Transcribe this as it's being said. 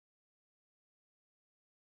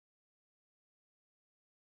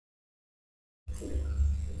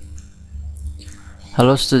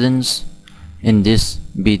Hello students, in this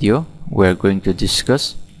video we are going to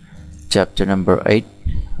discuss chapter number 8,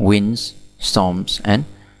 winds, storms and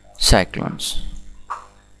cyclones.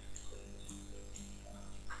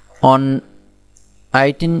 On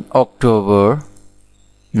 18 October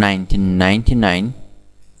 1999,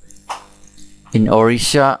 in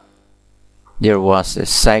Orissa there was a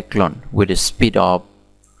cyclone with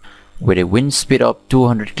a wind speed of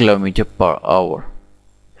 200 km per hour,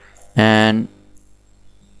 and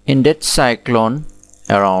in that cyclone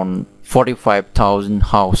around 45,000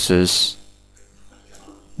 houses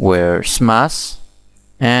were smashed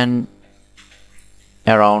and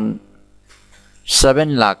around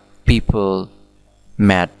 7 lakh people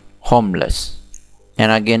made homeless.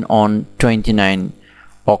 And again on 29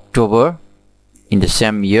 October in the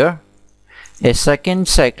same year, a second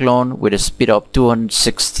cyclone with a speed of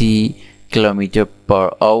 260 km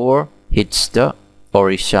per hour hits the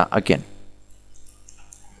Orissa again.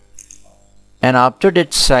 And after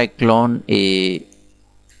that cyclone, a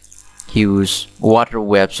huge water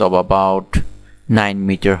waves of about 9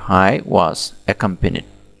 meters high was accompanied.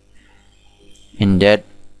 In that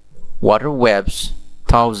water waves,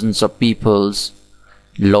 thousands of people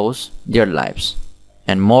lost their lives,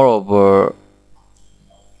 and moreover,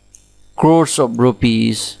 crores of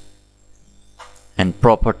rupees and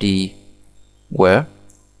property were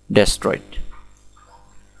destroyed.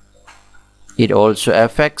 It also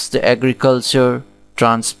affects the agriculture,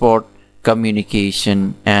 transport,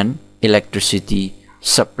 communication and electricity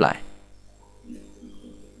supply.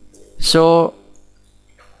 So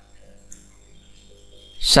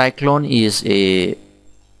cyclone is a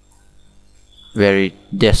very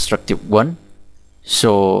destructive one.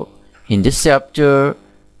 So in this chapter,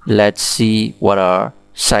 let's see what are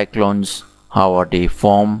cyclones, how are they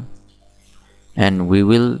formed, and we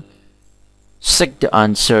will seek the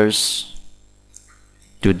answers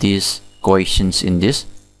to these questions in this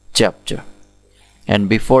chapter. And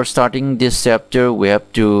before starting this chapter, we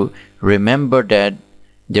have to remember that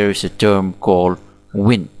there is a term called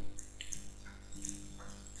wind.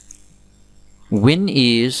 Wind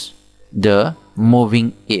is the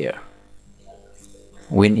moving air.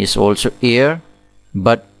 Wind is also air,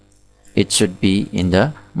 but it should be in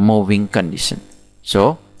the moving condition.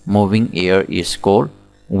 So moving air is called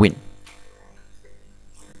wind.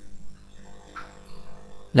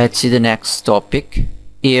 Let's see the next topic.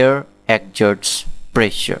 Air exerts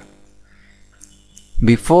pressure.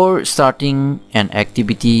 Before starting an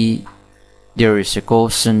activity, there is a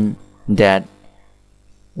caution that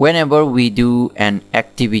whenever we do an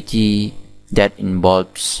activity that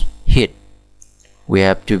involves heat, we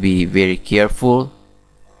have to be very careful.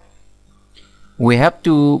 We have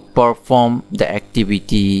to perform the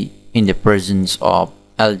activity in the presence of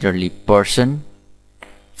elderly person,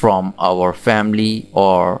 from our family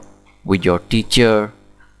or with your teacher.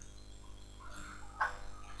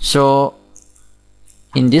 So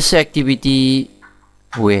in this activity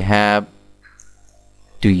we have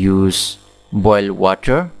to use boiled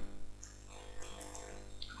water.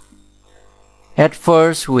 At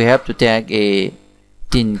first we have to take a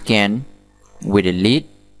tin can with a lid.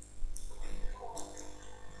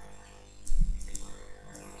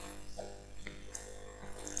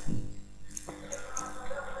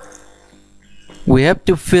 We have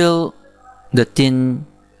to fill the tin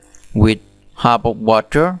with half of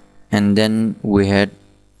water, and then we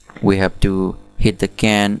have to heat the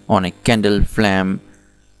can on a candle flame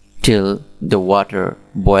till the water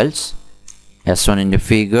boils, as shown in the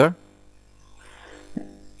figure.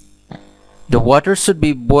 The water should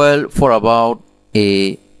be boiled for about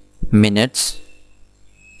a minute,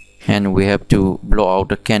 and we have to blow out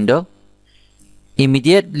the candle.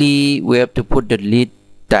 Immediately we have to put the lid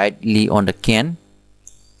tightly on the can,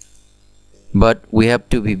 but we have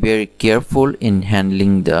to be very careful in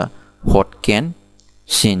handling the hot can,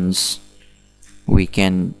 since we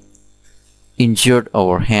can injure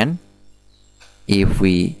our hand if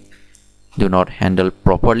we do not handle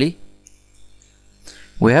properly.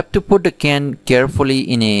 We have to put the can carefully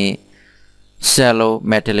in a shallow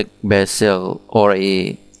metallic vessel or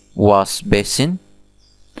a wash basin.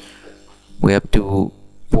 We have to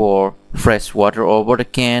pour fresh water over the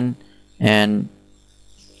can, and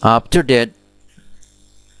after that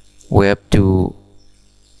we have to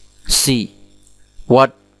see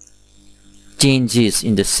what changes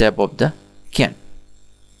in the shape of the can.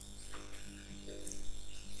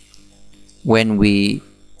 When we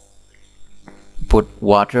put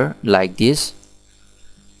water like this,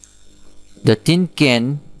 the tin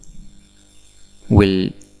can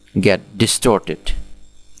will get distorted.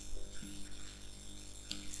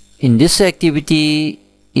 In this activity,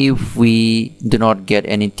 if we do not get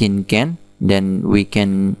any tin can, then we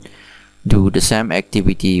can do the same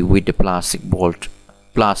activity with the plastic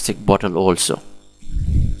bottle also.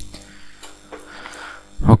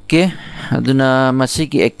 Okay, aduna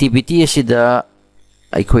masigi activity asida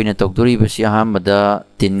aikoina tokdoribasi ahamada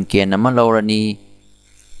tin can ama laurani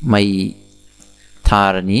mai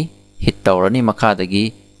tharani hit tawrani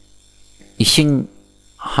makadagi ising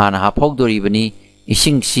hana haphogdoribani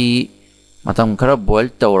ising si matam khara boil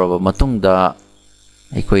tawraba matungda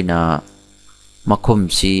aikoina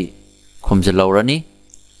makhum si khumjalaurani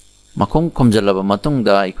makhum khumjalaba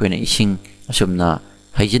matungda aikoina ising asumna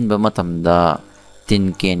haijinba matamda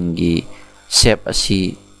tin can gi shape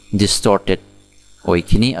asi distorted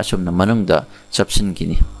oikini asumna manungda chapsin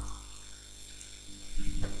kini.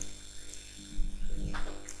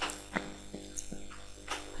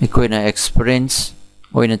 Aikoina experience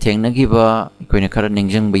oina thengnagiba aikoina khara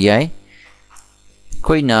ningjangba yai.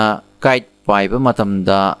 Aikoina kite paiba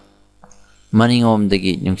matamda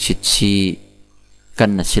maningomdagi nungsit si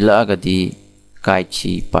kanna silagadi kite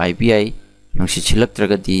si paibi yai, nungsit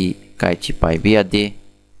silaktragadi kite si paibi yade.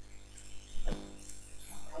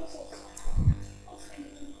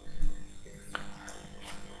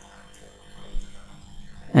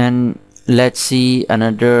 And let's see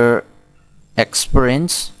another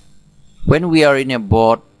experience. When we are in a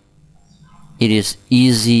boat, it is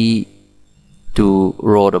easy to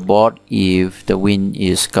row the boat if the wind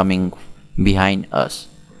is coming behind us.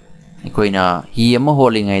 Aikoina hi ama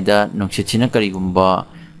holingaida nungsitina karigumba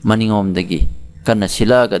maningomdagi kanna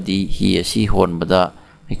silagadi hi asi honbada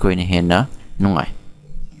aikoina hena nungai.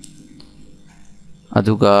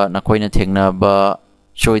 Aduga nakoina thengnaba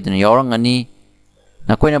soidana yaurangani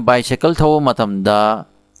nakoina bicycle thawa matamda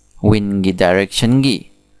wind gi direction gi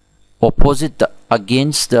opposite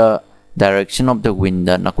against the direction of the wind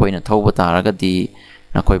da nakoina thawba taragadi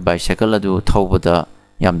nakoi bicycle adu thawbada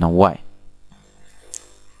yamna wai.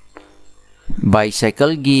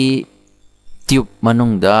 Bicycle gi tube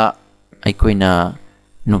manungda aikoina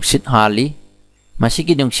nungsit hali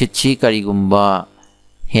masigi nungsit si karigumba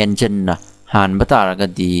henjanna hanba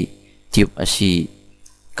taragadi tube asi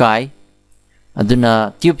kai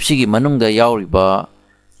aduna tube sigi manungda yauriba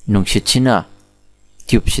nungsit sina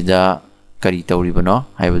tube sida kari tauribano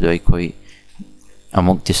haibado aikoi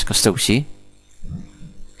amok discuss tausi.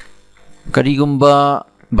 Karigumba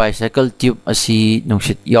bicycle tube asi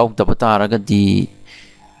nungsit yaudaba taragadi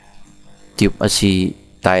tube asi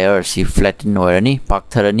tire si flatten oirani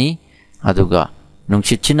paktharani aduga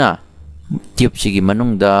nungsit sina tube sigi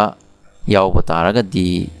manungda yauba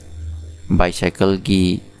taragadi bicycle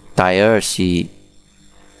gi tire si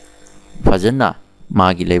fajana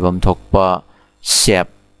magi leibam thokpa shape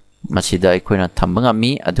masida aikoina thamba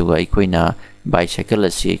ngami aduga aikoina bicycle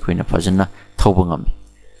asi aikoina fajana thauba ngami.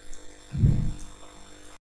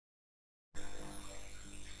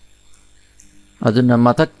 Aduna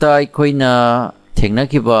matakta aikoina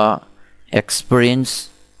thengnakiba experience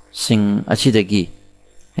sing asidagi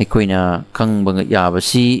aikoina khangba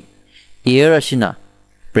yabasi air asina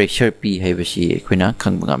pressure p haibasi aikoina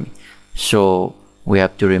khangba ngami. So we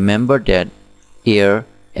have to remember that air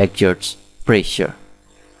exerts pressure.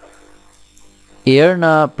 Air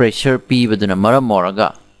na pressure p baduna maram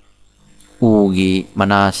moraga ugi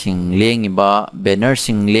manasing lengiba banner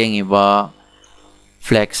sing lengiba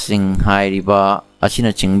flag sing hairiba asina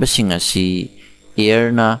chingba sing asi air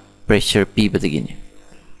na pressure p badagini.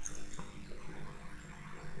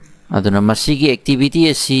 Aduna masigi activity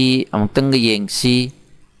asi amtanga yengsi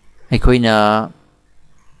aikoina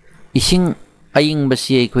ising aying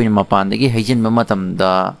basi aikoina mapandagi haijinba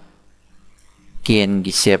matamda can gi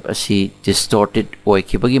shape asi distorted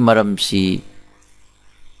oikibagi maram si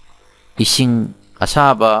ising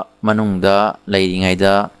asaba manungda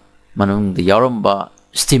lairingaida manungda yauramba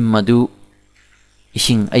steam madu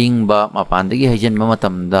ising ayingba mapandagi haijinba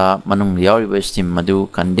matamda manungda yauriba steam madu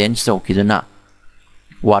condense tawkiduna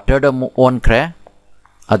water da mu on kre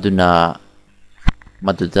aduna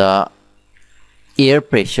maduda air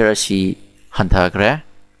pressure asi hanthakre.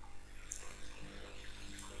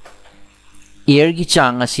 Air gi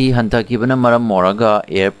chang asi hanthakibana maram moraga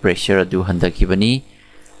air pressure adu hanthakibani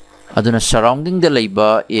aduna surrounding da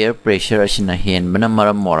leiba air pressure asina henbana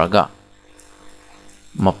maram moraga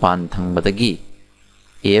mapan thangbadagi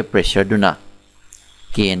air pressure duna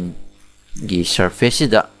can gi surface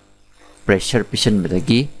da pressure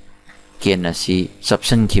pisanbadagi can asi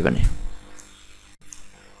subsan kibane.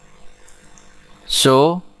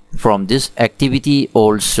 So from this activity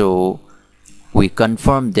also we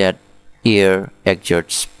confirm that air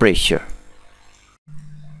exerts pressure.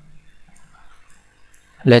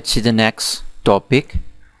 Let's see the next topic.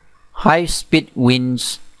 High-speed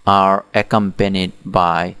winds are accompanied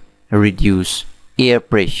by reduced air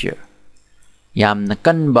pressure. Yamna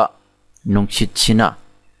kanba nungsitsina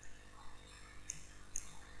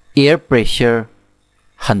air pressure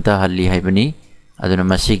hantahalli haibani. Aduna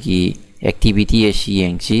masigi activity asi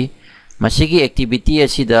yengsi. Masigi activity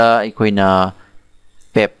asida ikoina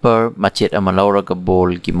paper machet ama lauraga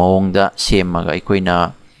bowl ki maongda semaga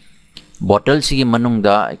ikoina bottle sigi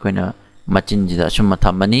manungda ikoina machinjida summa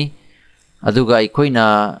thamani. Aduga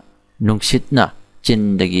ikoina nungsitna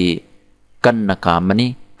chindagi kanna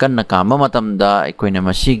kamani. Kanna kama matamda ikoina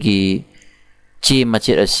masigi chi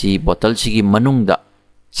machet asi bottle sigi manungda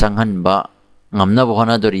sanghanba ngamna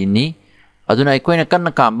bohana dorini. Aduna ikoina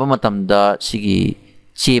kanna kamba matamda sigi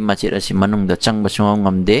chi machet asi manungda changba sungam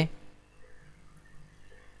ngamde.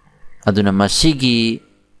 Aduna masigi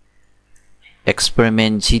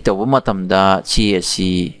experiment si tawba matamda chi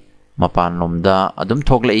asi mapanlomda adum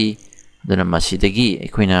thoklai. Aduna masidagi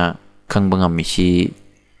ikoina khangba ngammi si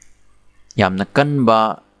yamna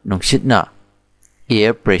kanba nungsitna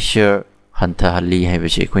air pressure hantahalli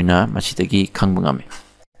haibase ikoina masidagi khangba ngami.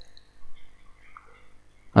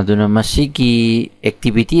 Aduna masigi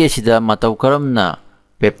activity asida matau karamna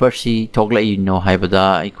paper si thoklai no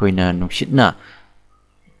haibada ikoina nungsitna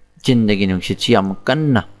chindagi nungsitsi yam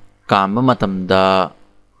kanna kamba matamda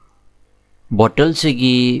bottle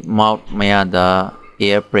sigi mouth mayada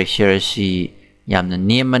air pressure si yamna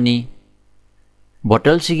nemani.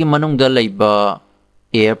 Bottle sigi manungda laiba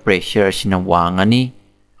air pressure sina wangani.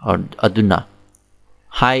 Aduna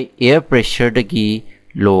high air pressure dagi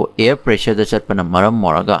low air pressure da chatpana maram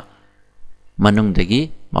moraga manungdagi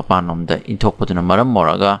mapanomda inthokpaduna maram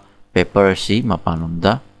moraga paper si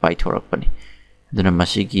mapanomda paithorakpani. Aduna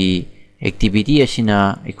masigi activity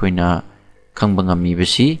asina ikoina khangba ngammi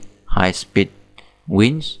basi high speed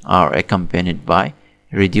winds are accompanied by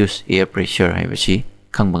reduced air pressure haibasi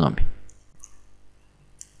khangba ngammi.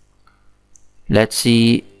 Let's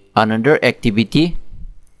see another activity.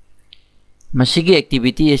 Masigi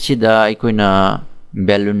activity asida ikoina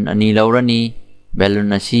balloon ani laurani.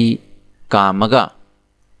 Balloon asi kamaga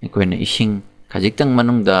ikoina ising khajiktang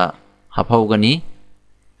manungda haphawgani.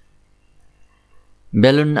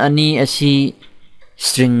 Balloon ani asi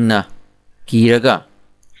string na kiraga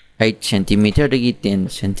 8 cm dagi 10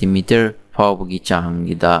 cm fawbagi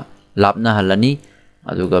changida lapna halani.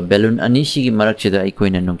 Aduga balloon ani sigi maraksida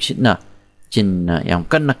ikoina nungsitna chinna yam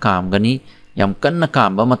kanna kamgani. Yam kanna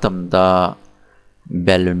kamba matamda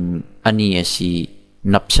balloon ani asi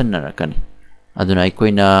napsannarakani. Aduna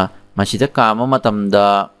ikoina masida kama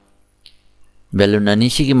matamda balloon ani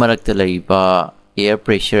sigi marakta laiba air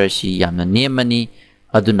pressure si yamna nemani.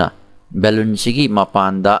 Aduna balloon sigi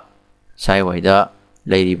mapanda saiwaida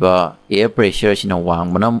lairiba air pressure sina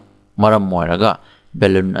wangbana maram moiraga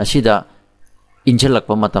balloon asida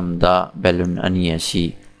inchalakpa matamda balloon ani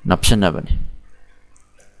asi napsanabani.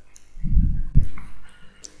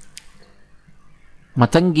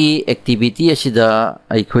 Matangi activity asida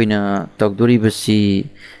aikoina tagdoribasi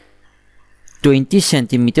 20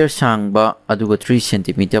 cm sangba aduga 3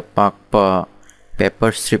 cm pakpa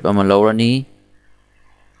paper strip ama laurani.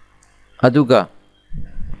 Aduga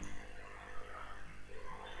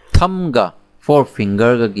thamga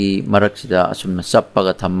forefinger gagi maraksida asumna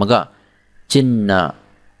sappaga thammaga chinna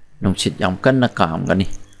nungsit yam kanna kamgani.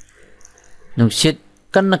 Nungsit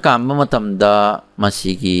kanna kamba matamda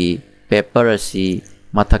masigi paper asi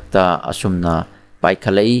mathakta asumna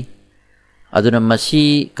paikhalai. Aduna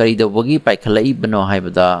masi karidawagi paikhalai bano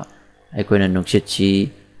haibada aikoina nungsit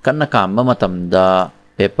si kanna kamba matamda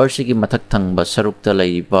paper sigi mathak thangba sarukta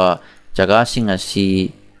laiba jaga sing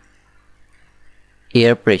asi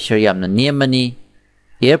air pressure yamna nemani.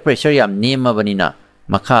 Air pressure yam nemabanina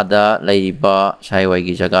makada laiba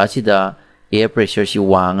saiwaigi jaga sida air pressure si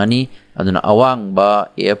wangani. Aduna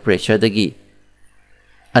awangba air pressure dagi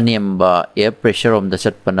anemba air pressure omda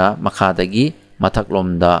chatpana makadagi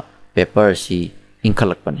mathaklomda paper si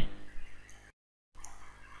inkalakpani.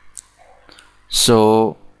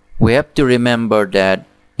 So we have to remember that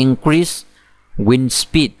increased wind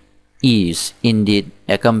speed is indeed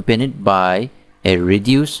accompanied by a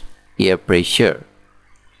reduced air pressure.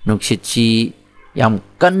 Nungsit si yam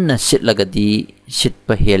kanna sitlagadi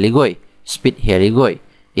sitpa heligoi speed heligoi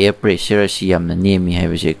air pressure si yamna nemi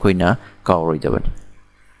haibase koina kauroidabani.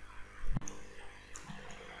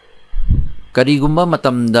 Karigumba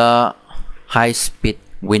matamda high speed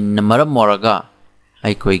wind na maram moraga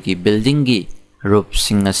aikoigi building gi roof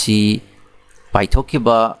sing asi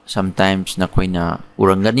paithokiba sometimes na koina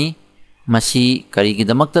urangani. Masi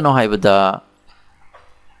karigidamakta no haibada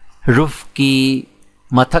roof ki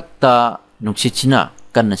mathakta nungsichina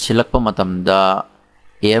kanna silakpa matamda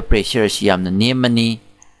air pressure si yamna nemani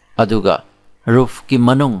aduga roof ki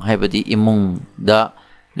manung haibadi imung da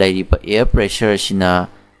lairipa air pressure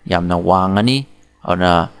sina yamna wangani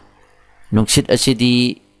ana nungsit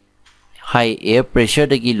asidi high air pressure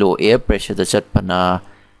dagi low air pressure da chatpana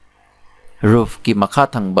roof ki makha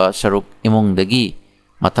thangba saruk imung dagi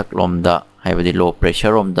mathak lomda haibadi low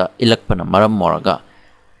pressure lomda ilakpana maram moraga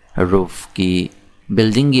roof ki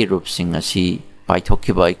building gi roof sing asi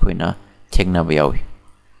paithokkiba aikoina thengna bayawi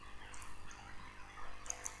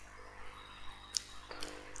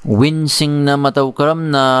wind sing na matau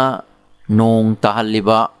karamna nong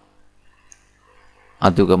tahaliba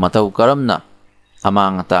aduga matau karamna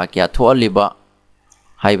amang ta kya thoaliba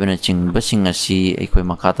haibana chingba sing asi aikoi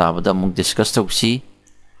makha tabada muk discuss tausi.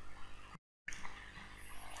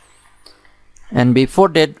 And before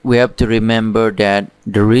that, we have to remember that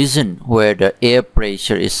the region where the air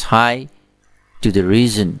pressure is high to the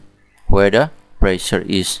region where the pressure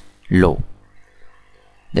is low.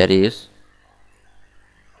 That is,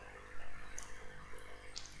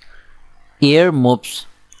 air moves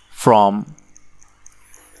from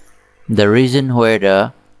the region where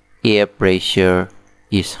the air pressure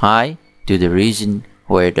is high to the region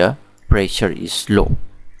where the pressure is low.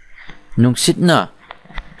 Nungsit na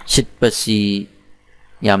sitpasi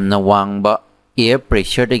yamna wangba air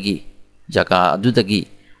pressure dagi jaga adudagi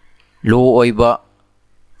low oiba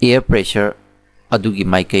air pressure adugi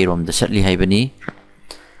maikai rom da satli haibani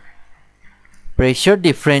pressure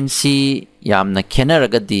difference si yamna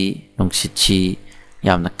khenaragadi nungsitchi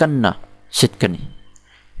yamna kanna sitkani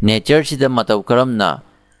nature sida matau karamna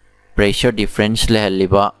pressure difference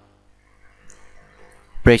lehaliba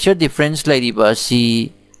pressure difference lairiba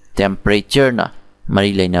si temperature na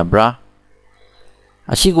mari lainabra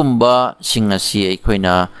asigumba sing asi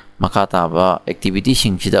aikoina makataba activity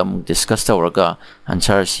sing sida amuk discuss tawraga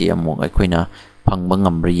answer si amuk aikoina phangba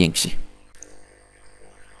ngamri yengsi.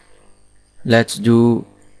 Let's do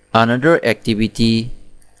another activity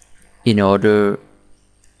in order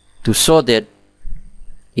to show that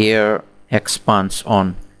air expands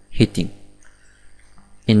on heating.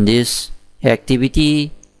 In this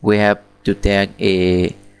activity we have to take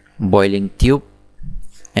a boiling tube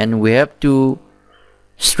and we have to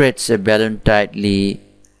stretch a balloon tightly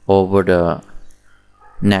over the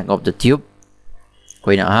neck of the tube.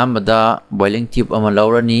 Koina ahamada boiling tube ama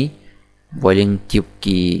laurani boiling tube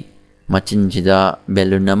ki machin jida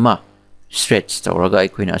balloon ama stretch tawraga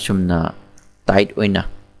aikoina asumna tight oina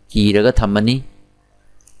kiraga thamani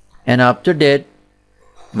and after that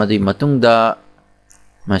madui matungda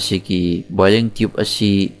masiki boiling tube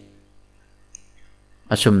asi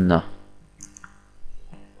asumna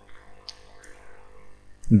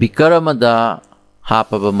beaker amada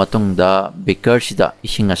hapaba matungda beaker sida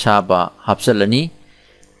ising asaba hapsalani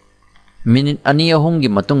minute ani ahumgi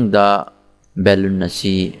matungda balloon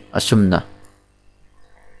asi asumna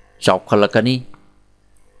chawkhalakani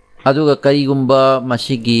aduga karigumba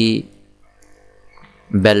masigi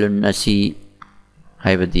balloon asi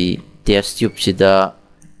haibadi test tube sida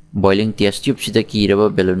boiling test tube sida kiraba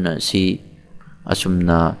balloon asi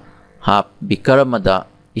asumna hap beaker amada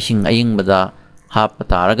ising ayingmada hap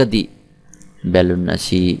taragadi balloon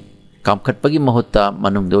asi kamkhatpagi mahutta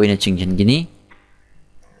manungda oina chingjingini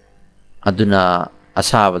aduna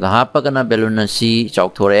asabada hapagana balloon asi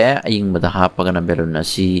chawkthore ayingmada hapagana balloon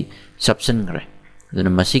asi subsangre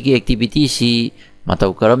aduna masigi activity si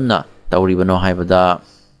matau karamna tawribano haibada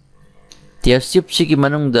test tube sigi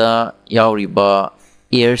manungda yauriba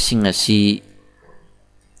air sing asi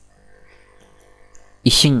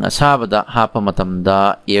ising asabada hapa matamda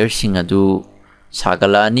air sing adu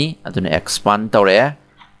sagalani aduna expand tawre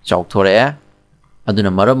chawkthore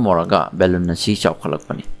aduna maram moraga balloon asi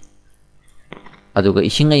chawkhalakpani aduga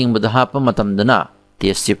ising ayingbada hapa matamdana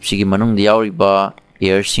test tube sigi manungda yauriba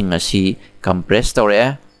air sing asi compress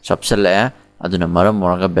tawre subsale aduna maram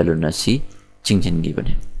moraga balloon asi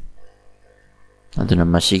chingjingibani aduna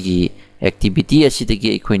masigi activity asidagi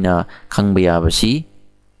aikoina khangba yabasi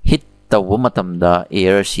hit tawba matamda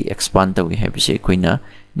air si expand tawi habisi aikoina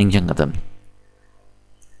ningjanggadam.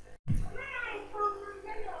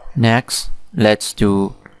 Next, let's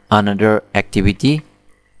do another activity.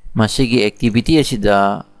 Masigi activity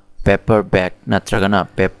asida paper bag natragana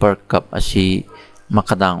paper cup asi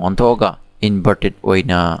makadang ontoga inverted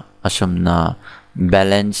oina asumna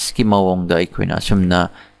balance ki mawongda aikoina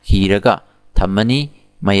asumna hiraga thamani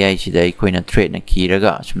mayai sida aikoina thread na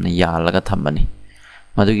kiraga asumna yalaga thamani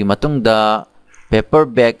madugi matungda paper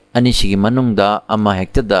bag ani sigi manungda ama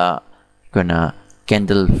hektada kana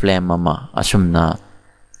candle flame ama asumna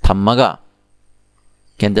thammaga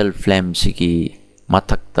candle flame sigi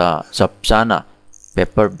mathakta chapchana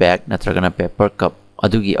paper bag natragana paper cup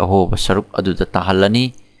adugi ahoba saruk aduda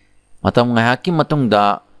tahalani matam ngahaki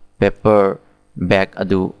matungda paper bag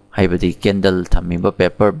adu haibadi candle thamiba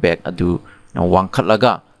paper bag adu na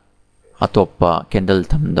wangkhatlaga atopa candle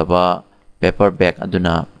thamdaba paper bag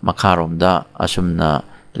aduna makharomda asumna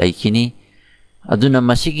laikini aduna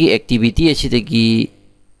masigi activity asidagi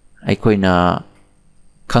aikoina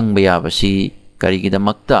khangba yabasi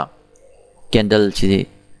karigidamakta candle si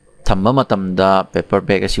thamma matamda paper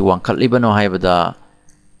bag asi wangkhatlibano haibada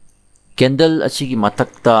candle asigi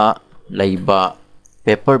matakta laiba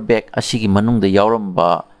paper bag asigi manungda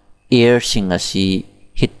yauramba air sing asi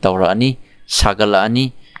hit tawraani sagalaani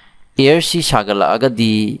air si sagala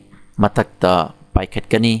agadi matakta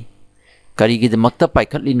paikhatkani karigidamakta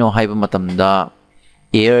paikhatlino haiba matamda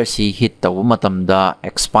air si hit tawu matamda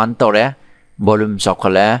expand tawre volume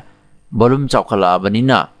chawkhala volume chawkhala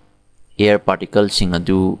abanina air particles sing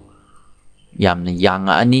adu yamna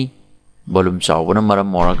yanga ani volume chawbana maram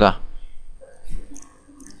moraga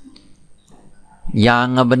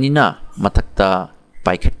yanga banina matakta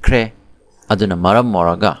paikhatkre aduna maram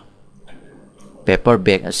moraga paper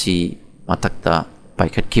bag asi matakta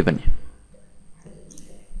paikhatkibani.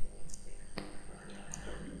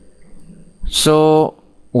 So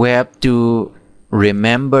we have to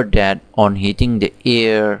remember that on heating the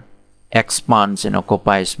air expands and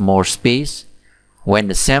occupies more space. When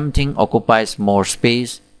the same thing occupies more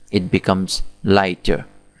space, it becomes lighter.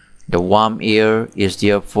 The warm air is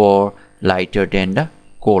therefore lighter than the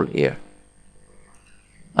cold air.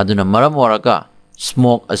 Aduna maram waraga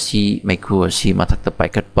smoke asi maiku asi matakta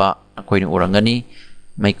paikhatpa akoina urangani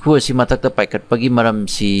maiku asi matakta paikhatpagi maram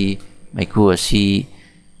si maiku asi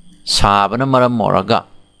sabana maram waraga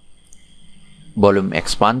volume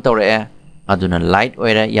expand tawre aduna light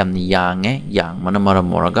oira yamni yange yang mana maram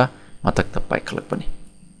moraga matakta paikhalakpani.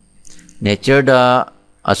 Nature da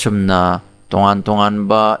asumna tongan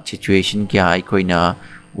ba situation kya aikoina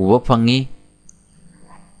uba phangi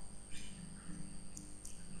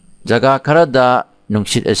jaga kharada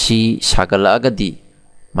nungsit asi sagala agadi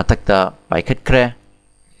matakta paikhatkre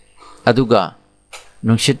aduga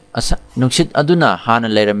nungsit aduna hana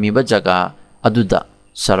leiramiba jaga aduda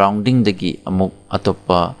surrounding dagi amuk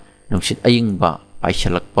atopa nungsit ayingba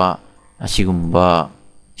paishalakpa asigumba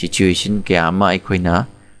situation kaya ama aikoina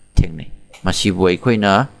thengnai masibu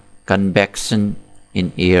aikoina convection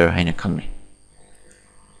in air haina khangnai.